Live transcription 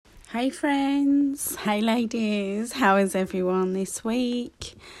Hey friends, hey ladies, how is everyone this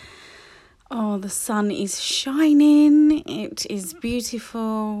week? Oh, the sun is shining, it is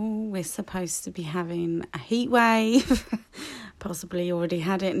beautiful. We're supposed to be having a heat wave, possibly already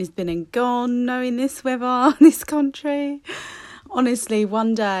had it and it's been and gone, knowing this weather in this country. Honestly,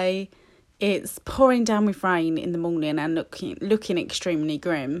 one day it's pouring down with rain in the morning and looking extremely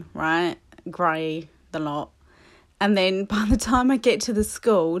grim, right? Grey, the lot. And then by the time I get to the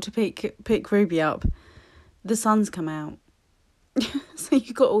school to pick Ruby up, the sun's come out. So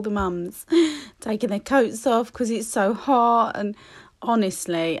you've got all the mums taking their coats off because it's so hot. And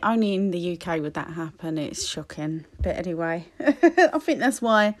honestly, only in the UK would that happen. It's shocking. But anyway, I think that's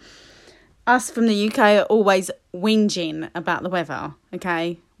why us from the UK are always whinging about the weather,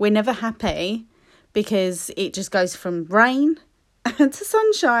 okay? We're never happy because it just goes from rain to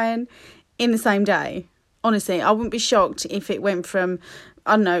sunshine in the same day. Honestly, I wouldn't be shocked if it went from,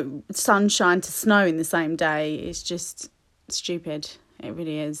 I don't know, sunshine to snow in the same day. It's just stupid. It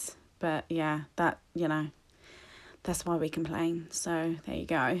really is. But yeah, that's why we complain. So there you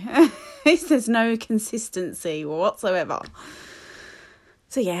go. There's no consistency whatsoever.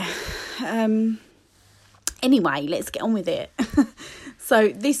 So yeah. Anyway, let's get on with it. So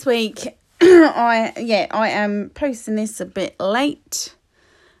this week, I am posting this a bit late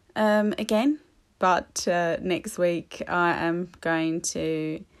again. But next week I am going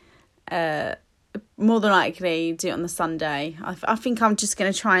to more than likely do it on the Sunday. I think I'm just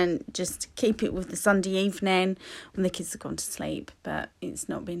going to try and just keep it with the Sunday evening when the kids have gone to sleep. But it's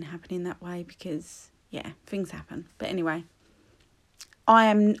not been happening that way because, yeah, things happen. But anyway,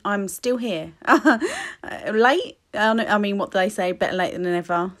 I'm still here. Late? I mean, what do they say? Better late than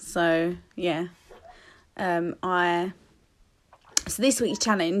never. So, yeah. So this week's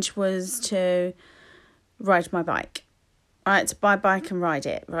challenge was to ride my bike, right? To buy a bike and ride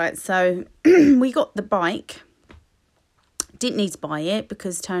it, right? So we got the bike. Didn't need to buy it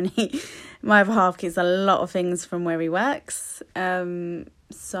because Tony, my other half, gets a lot of things from where he works.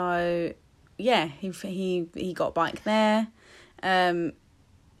 So yeah, he got a bike there.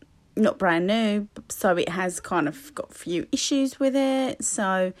 Not brand new, so it has kind of got a few issues with it.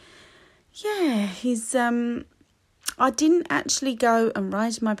 So yeah, I didn't actually go and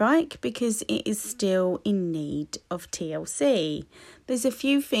ride my bike because it is still in need of TLC. There's a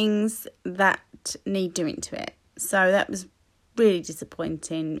few things that need doing to it. So that was really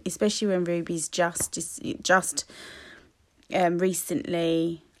disappointing, especially when Ruby's just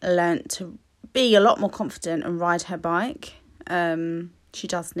recently learnt to be a lot more confident and ride her bike. She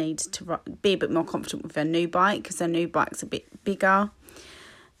does need to be a bit more confident with her new bike because her new bike's a bit bigger.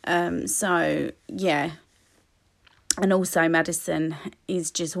 So, yeah. And also Madison is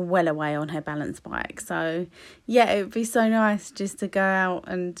just well away on her balance bike. So, yeah, it would be so nice just to go out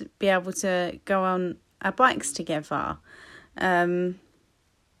and be able to go on our bikes together. Yeah,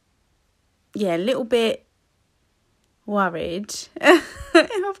 a little bit worried, if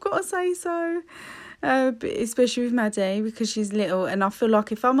I've got to say so. Especially with Maddie because she's little. And I feel like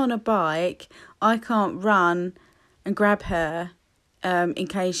if I'm on a bike, I can't run and grab her in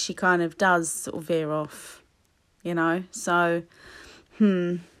case she kind of does sort of veer off. You know, so,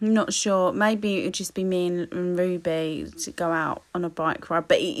 I'm not sure. Maybe it would just be me and Ruby to go out on a bike ride.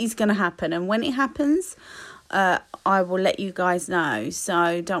 But it is going to happen. And when it happens, I will let you guys know.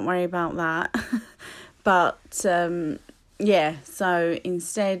 So don't worry about that. But, yeah, so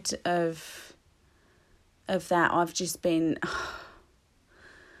instead of that, I've just been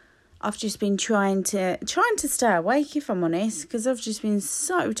trying to stay awake, if I'm honest, because I've just been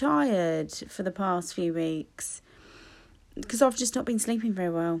so tired for the past few weeks. Because I've just not been sleeping very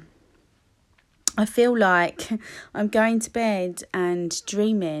well. I feel like I'm going to bed and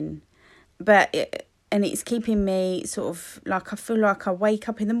dreaming, and it's keeping me sort of like I feel like I wake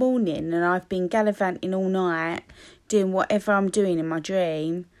up in the morning and I've been gallivanting all night doing whatever I'm doing in my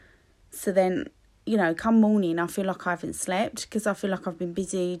dream. So then, you know, come morning, I feel like I haven't slept because I feel like I've been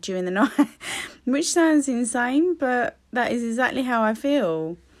busy during the night, which sounds insane, but that is exactly how I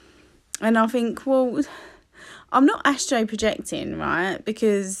feel. And I think, well, I'm not astro projecting, right?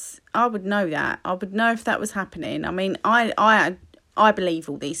 Because I would know that. I would know if that was happening. I mean, I believe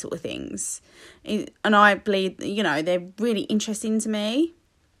all these sort of things. And I believe, you know, they're really interesting to me.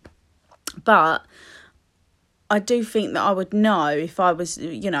 But I do think that I would know if I was,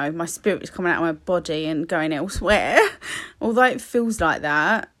 you know, my spirit was coming out of my body and going elsewhere. Although it feels like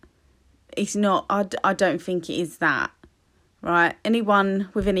that, it's not, I don't think it is that. Right, anyone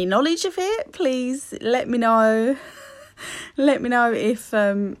with any knowledge of it, please let me know. Let me know if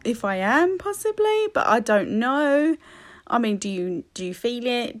I am possibly, but I don't know. I mean, do you feel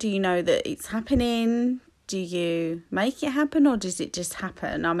it? Do you know that it's happening? Do you make it happen, or does it just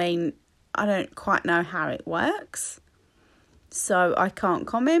happen? I mean, I don't quite know how it works, so I can't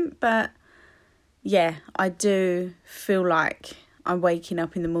comment, but yeah, I do feel like I'm waking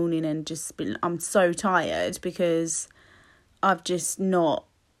up in the morning and I'm so tired because I've just not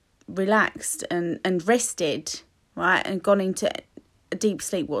relaxed and rested, right, and gone into a deep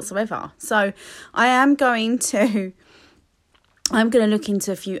sleep whatsoever. So I'm going to look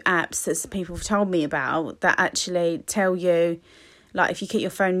into a few apps that people have told me about that actually tell you, like, if you keep your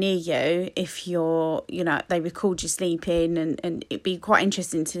phone near you, if you're, they record you sleeping, and it'd be quite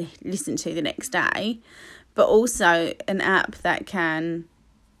interesting to listen to the next day. But also an app that can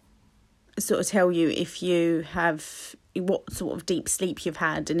sort of tell you if you have, what sort of deep sleep you've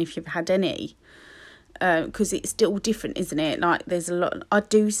had and if you've had any. Because it's still different, isn't it? Like, there's a lot. I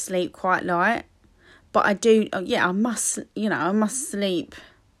do sleep quite light, but I must sleep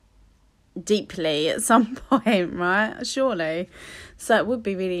deeply at some point, right? Surely. So it would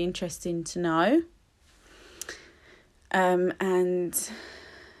be really interesting to know. And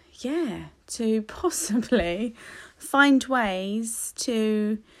yeah, to possibly find ways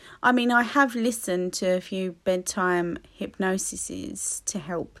to, I mean, I have listened to a few bedtime hypnosises to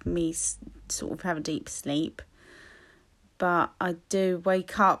help me sort of have a deep sleep. But I do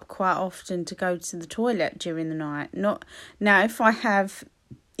wake up quite often to go to the toilet during the night. Not now, if I have,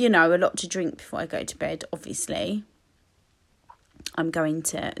 a lot to drink before I go to bed, obviously, I'm going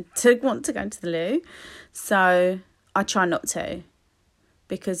to want to go to the loo. So I try not to,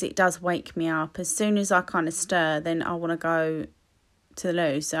 because it does wake me up. As soon as I kind of stir, then I want to go to the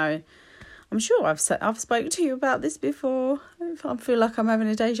loo. So I'm sure I've spoken to you about this before. If I feel like I'm having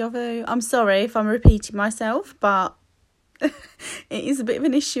a deja vu, I'm sorry if I'm repeating myself, but it is a bit of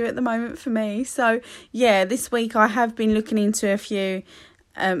an issue at the moment for me. So yeah, this week I have been looking into a few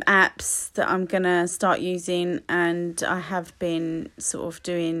apps that I'm gonna start using, and I have been sort of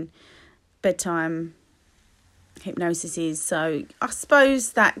doing bedtime hypnosis. So I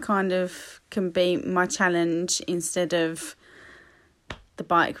suppose that kind of can be my challenge instead of the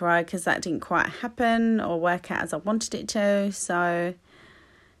bike ride, because that didn't quite happen or work out as I wanted it to. So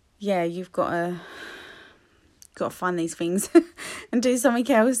yeah, you've got to find these things and do something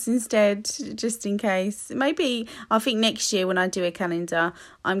else instead, just in case. Maybe I think next year when I do a calendar,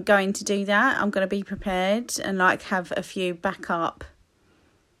 I'm going to do that. I'm going to be prepared and have a few backup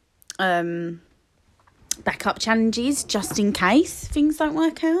challenges just in case things don't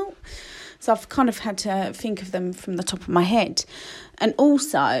work out. So I've kind of had to think of them from the top of my head. And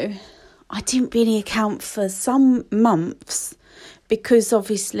also, I didn't really account for some months, because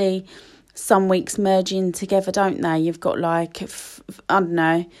obviously some weeks merge in together, don't they? You've got I don't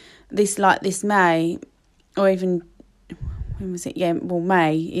know, this May, or even, when was it? Yeah, well,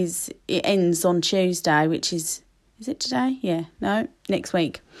 May it ends on Tuesday, which is it today? Yeah, no, next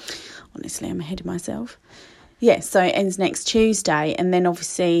week. Honestly, I'm ahead of myself. Yeah, so it ends next Tuesday, and then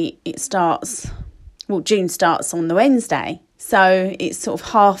obviously June starts on the Wednesday. So it's sort of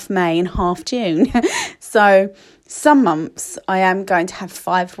half May and half June. So some months I am going to have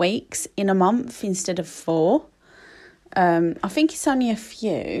 5 weeks in a month instead of 4. I think it's only a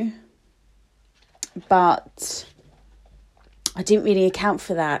few, but I didn't really account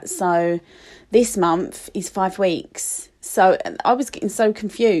for that. So this month is 5 weeks. So I was getting so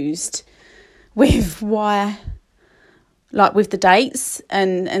confused with why, with the dates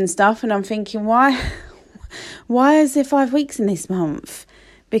and stuff. And I'm thinking, why is there 5 weeks in this month?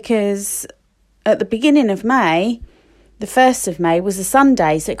 Because at the beginning of May, the 1st of May was a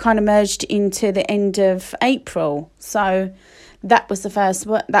Sunday, so it kind of merged into the end of April. So that was the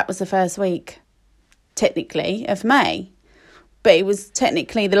first week, technically, of May. But it was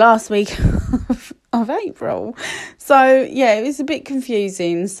technically the last week of April. So yeah, it was a bit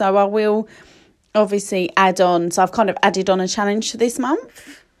confusing. So I will obviously add on. So I've kind of added on a challenge for this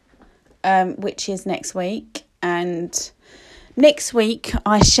month, which is next week. And next week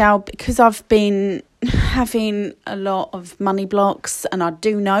I shall, because I've been having a lot of money blocks, and I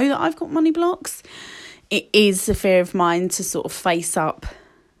do know that I've got money blocks. It is a fear of mine to sort of face up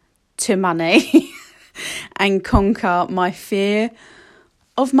to money and conquer my fear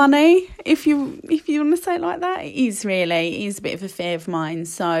of money, if you want to say it like that. It is a bit of a fear of mine.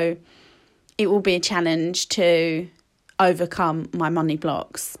 So it will be a challenge to overcome my money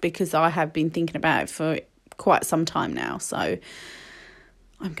blocks, because I have been thinking about it for quite some time now. So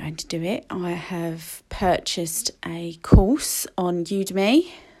I'm going to do it. I have purchased a course on Udemy,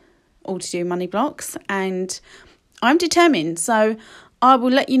 all to do money blocks, and I'm determined. So I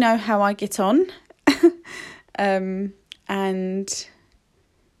will let you know how I get on. And and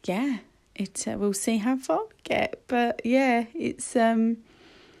yeah, we'll see how far we get. But yeah, it's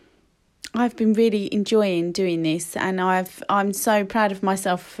I've been really enjoying doing this, and I'm so proud of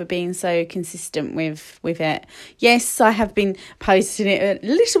myself for being so consistent with it. Yes, I have been posting it a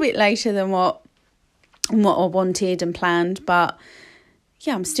little bit later than what I wanted and planned, but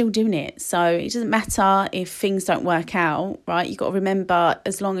yeah, I'm still doing it. So it doesn't matter if things don't work out, right? You've got to remember,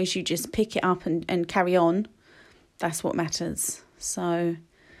 as long as you just pick it up and carry on, that's what matters. So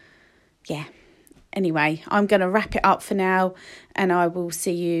yeah. Anyway, I'm going to wrap it up for now, and I will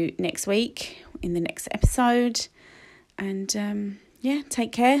see you next week in the next episode. And yeah,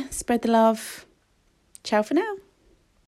 take care, spread the love. Ciao for now.